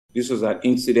This was an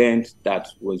incident that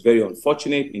was very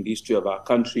unfortunate in the history of our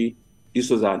country. This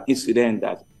was an incident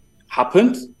that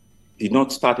happened, did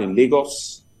not start in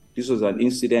Lagos. This was an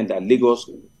incident that Lagos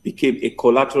became a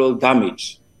collateral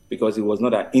damage because it was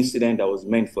not an incident that was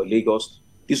meant for Lagos.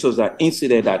 This was an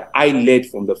incident that I led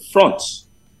from the front.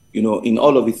 You know, in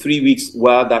all of the 3 weeks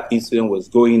while that incident was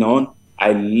going on,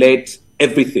 I led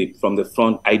everything from the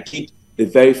front. I did the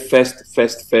very first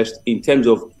in terms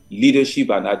of leadership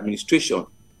and administration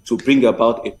to bring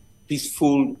about a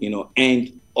peaceful,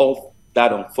 end of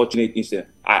that unfortunate incident.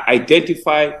 I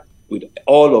identify with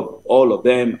all of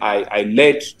them. I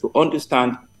led to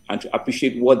understand and to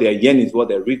appreciate what their yearnings, what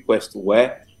their requests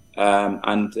were.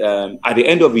 At the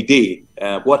end of the day,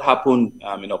 what happened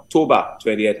in October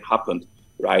 20th happened,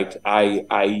 right?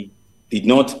 I did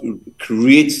not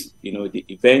create, the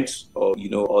events or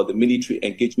the military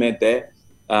engagement there.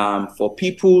 For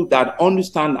people that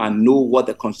understand and know what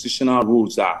the constitutional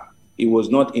rules are, it was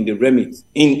not in the remit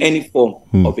in any form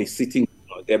of a sitting.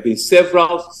 There have been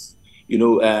several,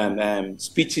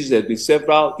 speeches. There have been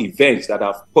several events that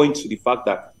have pointed to the fact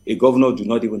that a governor do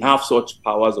not even have such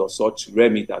powers or such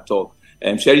remit at all.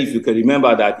 Sheriff, you can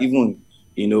remember that even,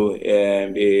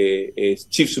 a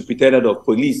chief superintendent of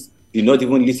police did not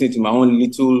even listen to my own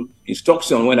little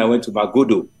instruction when I went to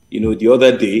Magodo, the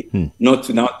other day, not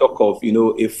to now talk of,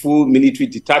 a full military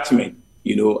detachment,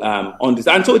 on this.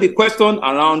 And so the question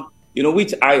around,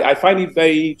 which I find it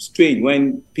very strange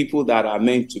when people that are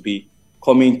meant to be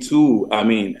coming to,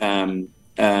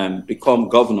 become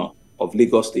governor of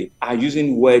Lagos State are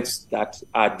using words that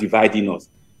are dividing us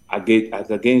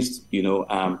against,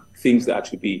 things that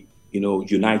should be,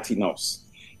 uniting us,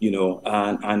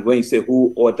 and when you say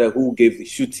who gave the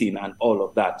shooting and all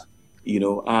of that,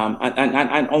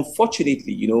 and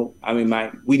unfortunately,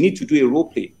 we need to do a role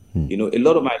play. A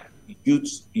lot of my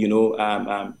youth,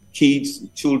 kids,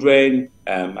 children,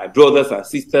 my brothers and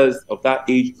sisters of that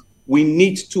age, we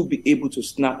need to be able to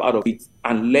snap out of it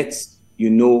and let's,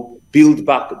 build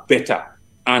back better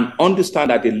and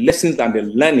understand that the lessons and the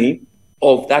learning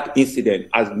of that incident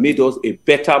has made us a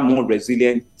better, more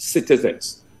resilient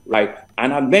citizens, right?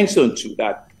 And I mentioned too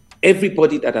that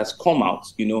everybody that has come out,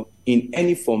 in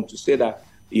any form to say that,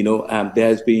 there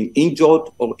has been injured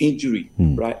or injury,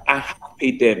 right? I have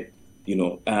paid them,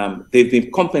 there've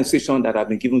been compensation that have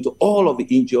been given to all of the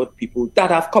injured people that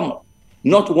have come up.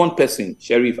 Not one person,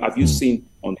 Sheriff, have you seen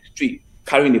on the street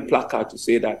carrying a placard to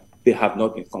say that they have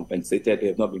not been compensated, they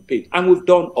have not been paid. And we've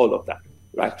done all of that,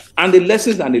 right? And the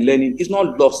lessons and the learning is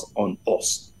not lost on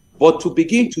us, but to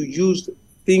begin to use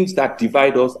things that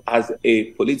divide us as a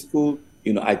political,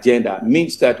 agenda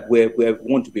means that we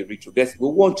want to be retrogressive. We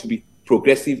want to be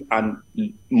progressive and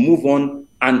move on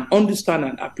and understand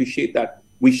and appreciate that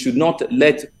we should not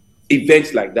let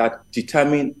events like that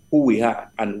determine who we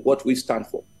are and what we stand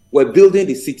for. We're building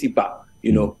the city back,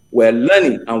 we're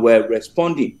learning and we're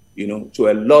responding, to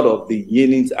a lot of the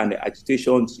yearnings and the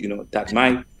agitations, that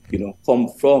might, come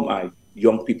from our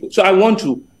young people. So I want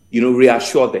to,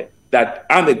 reassure them that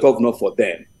I'm a governor for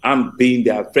them. I'm being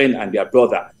their friend and their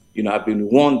brother. I've been the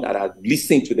one that has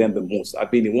listened to them the most. I've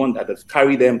been the one that has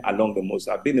carried them along the most.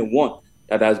 I've been the one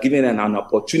that has given them an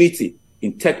opportunity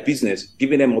in tech business,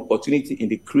 giving them opportunity in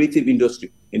the creative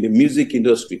industry, in the music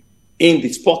industry, in the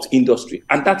sports industry.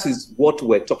 And that is what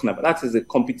we're talking about. That is the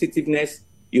competitiveness,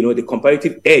 the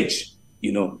comparative edge,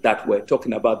 that we're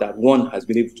talking about, that one has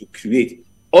been able to create.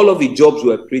 All of the jobs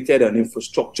were created on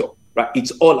infrastructure, right?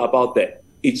 It's all about that.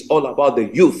 It's all about the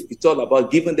youth. It's all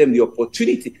about giving them the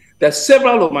opportunity. There's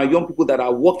several of my young people that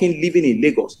are working, living in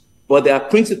Lagos, but their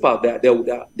principal,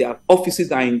 their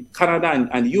offices are in Canada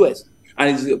and US.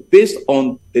 And it's based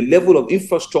on the level of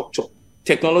infrastructure,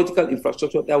 technological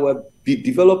infrastructure that will be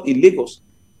developed in Lagos.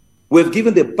 We've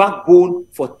given the backbone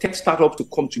for tech startups to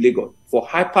come to Lagos, for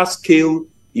hyperscale,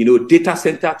 data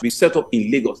center to be set up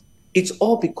in Lagos. It's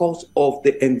all because of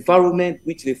the environment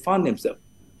which they found themselves.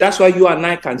 That's why you and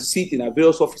I can sit in our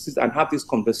various offices and have this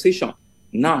conversation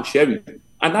now, Sherry.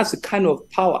 And that's the kind of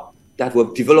power that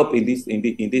we've developed in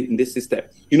this system.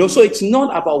 So it's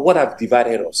not about what has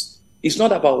divided us. It's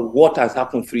not about what has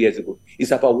happened 3 years ago.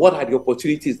 It's about what are the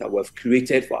opportunities that we've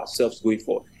created for ourselves going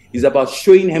forward. It's about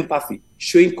showing empathy,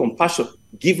 showing compassion,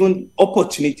 giving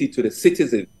opportunity to the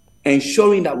citizens,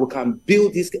 ensuring that we can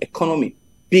build this economy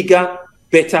bigger,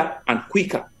 better, and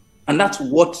quicker. And that's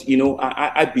what,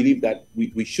 I believe that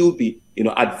we should be,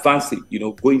 advancing,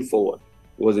 going forward.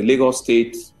 It was a Lagos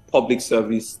State public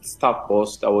service staff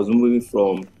bus that was moving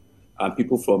from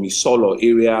people from Isolo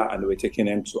area, and they were taking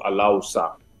them to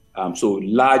Alausa. So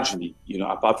largely,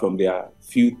 apart from their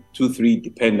few, 2-3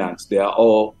 dependents, they are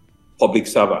all public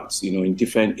servants, in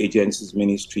different agencies,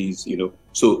 ministries,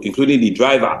 so including the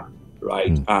driver,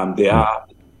 right? They are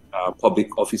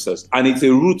public officers, and it's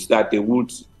a route that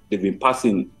they've been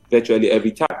passing virtually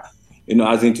every time,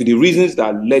 as into the reasons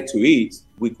that led to it.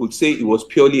 We could say it was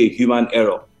purely a human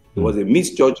error. It was a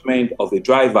misjudgment of the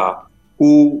driver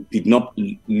who did not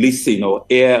listen or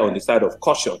err on the side of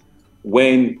caution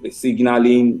when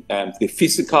signaling. The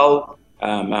physical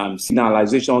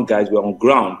signalization guys were on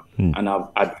ground and have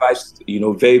advised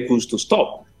vehicles to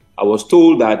stop. I was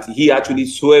told that he actually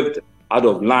swerved out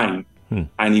of line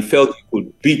and he felt he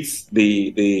could beat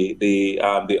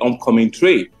the oncoming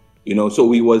train.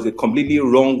 So it was a completely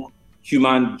wrong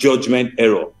human judgment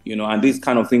error. And these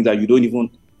kind of things that you don't even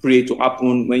pray to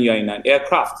happen when you're in an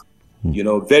aircraft.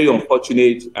 Very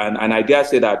unfortunate. And I dare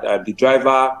say that the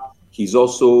driver, he's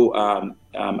also,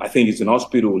 I think he's in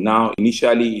hospital now.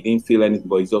 Initially, he didn't feel anything,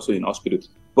 but he's also in hospital.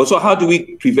 But so how do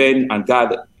we prevent and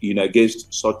guard,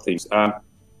 against such things?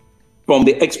 From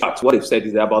the experts, what they've said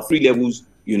is there are about 3 levels,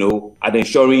 at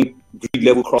ensuring grid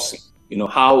level crossing.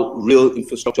 How real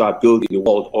infrastructure are built in the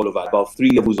world all over, about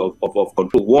 3 levels of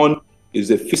control. One is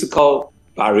the physical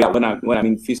barrier. When I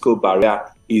mean physical barrier,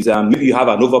 is maybe you have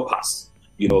an overpass.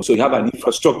 So you have an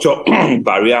infrastructure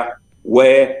barrier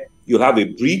where you have a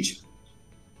bridge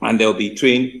and there'll be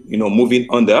train, moving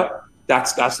under.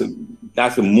 That's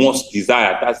the most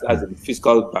desired. That's the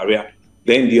physical barrier.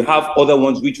 Then you have other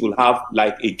ones which will have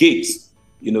like a gate,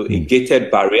 a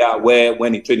gated barrier where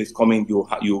when a train is coming,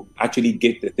 you actually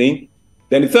gate the thing.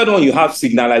 Then the third one, you have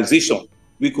signalization,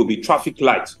 which could be traffic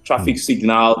light, traffic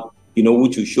signal,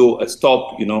 which will show a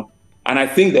stop, And I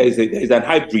think there is an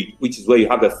hybrid, which is where you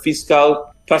have a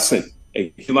physical person,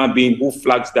 a human being who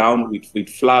flags down with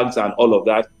flags and all of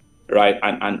that, right?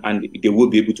 And they will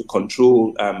be able to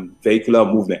control vehicular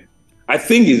movement. I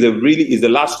think is the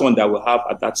last one that we'll have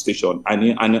at that station.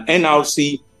 And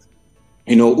NRC,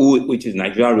 which is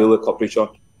Nigerian Railway Corporation,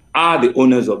 are the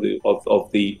owners of the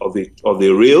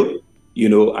rail,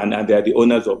 and they are the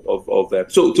owners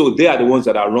so they are the ones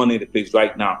that are running the place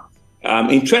right now.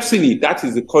 Interestingly, that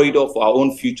is the corridor for our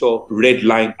own future red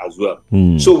line as well.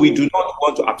 So we do not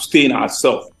want to abstain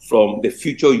ourselves from the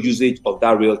future usage of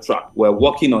that rail track. We're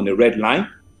working on the red line,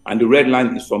 and the red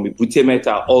line is from Ebute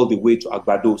Metta all the way to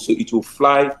Agbado. So it will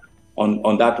fly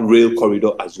on that rail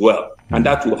corridor as well. And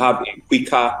that will have a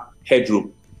quicker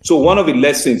headroom. So one of the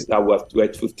lessons that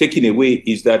we've taken away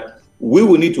is that we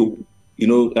will need to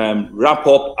wrap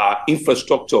up our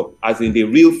infrastructure, as in the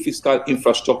real physical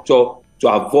infrastructure, to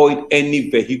avoid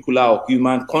any vehicular or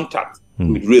human contact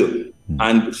with rail.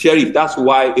 And Sheriff, that's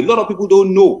why a lot of people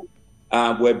don't know.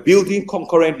 We're building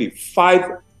concurrently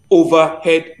 5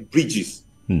 overhead bridges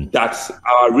that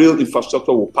our rail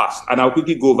infrastructure will pass. And I'll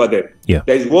quickly go over them. Yeah.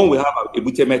 There is one we have at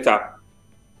Ebute Metta.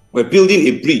 We're building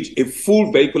a bridge, a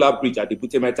full vehicular bridge at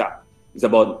Ebute Metta. It's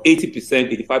about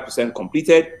 80%, 85%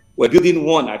 completed. We're building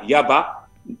one at Yaba.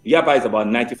 Yaba is about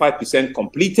 95%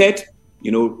 completed,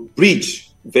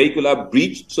 vehicular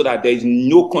bridge, so that there is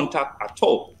no contact at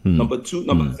all. Number 3,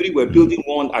 we're building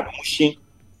one at Mushin,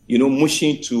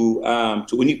 Mushin to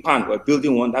Unipan. We're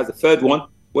building one. That's the third one.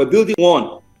 We're building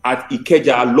one at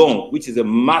Ikeja along, which is a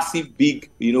massive,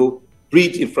 big,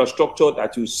 bridge infrastructure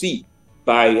that you see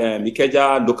by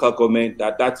Ikeja local government.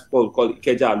 That's what we call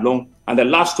Ikeja along. And the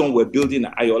last one we're building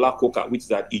at Ayola Koka, which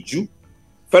is at Iju.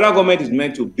 Federal government is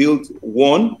meant to build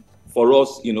one for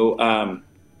us,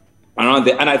 around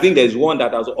there. And I think there's one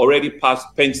that has already passed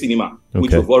Penn Cinema,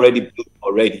 which we've already built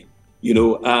already.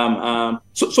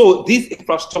 So these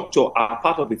infrastructure are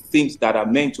part of the things that are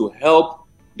meant to help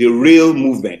the rail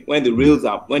movement. When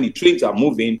the trains are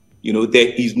moving, there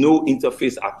is no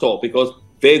interface at all, because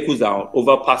vehicles are on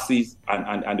overpasses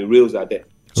and the rails are there.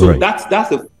 So that's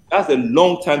a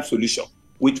long-term solution,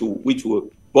 which will.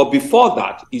 But before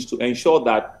that is to ensure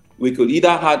that we could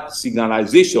either have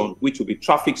signalization, which will be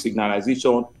traffic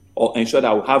signalization, or ensure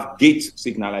that we have gate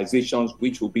signalizations,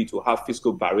 which will be to have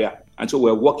physical barrier. And so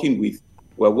we're working with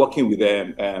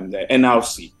the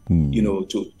NRC,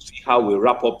 to see how we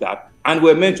wrap up that. And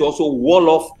we're meant to also wall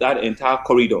off that entire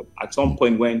corridor at some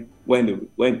point when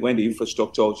the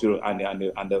infrastructure and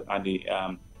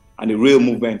the rail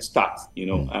movement starts,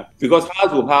 because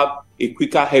ours will have a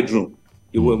quicker headroom.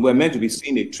 We're meant to be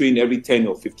seeing a train every 10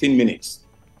 or 15 minutes,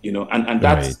 and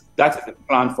that's the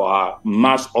plan for our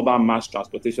urban mass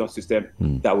transportation system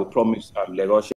that we promised Lagos.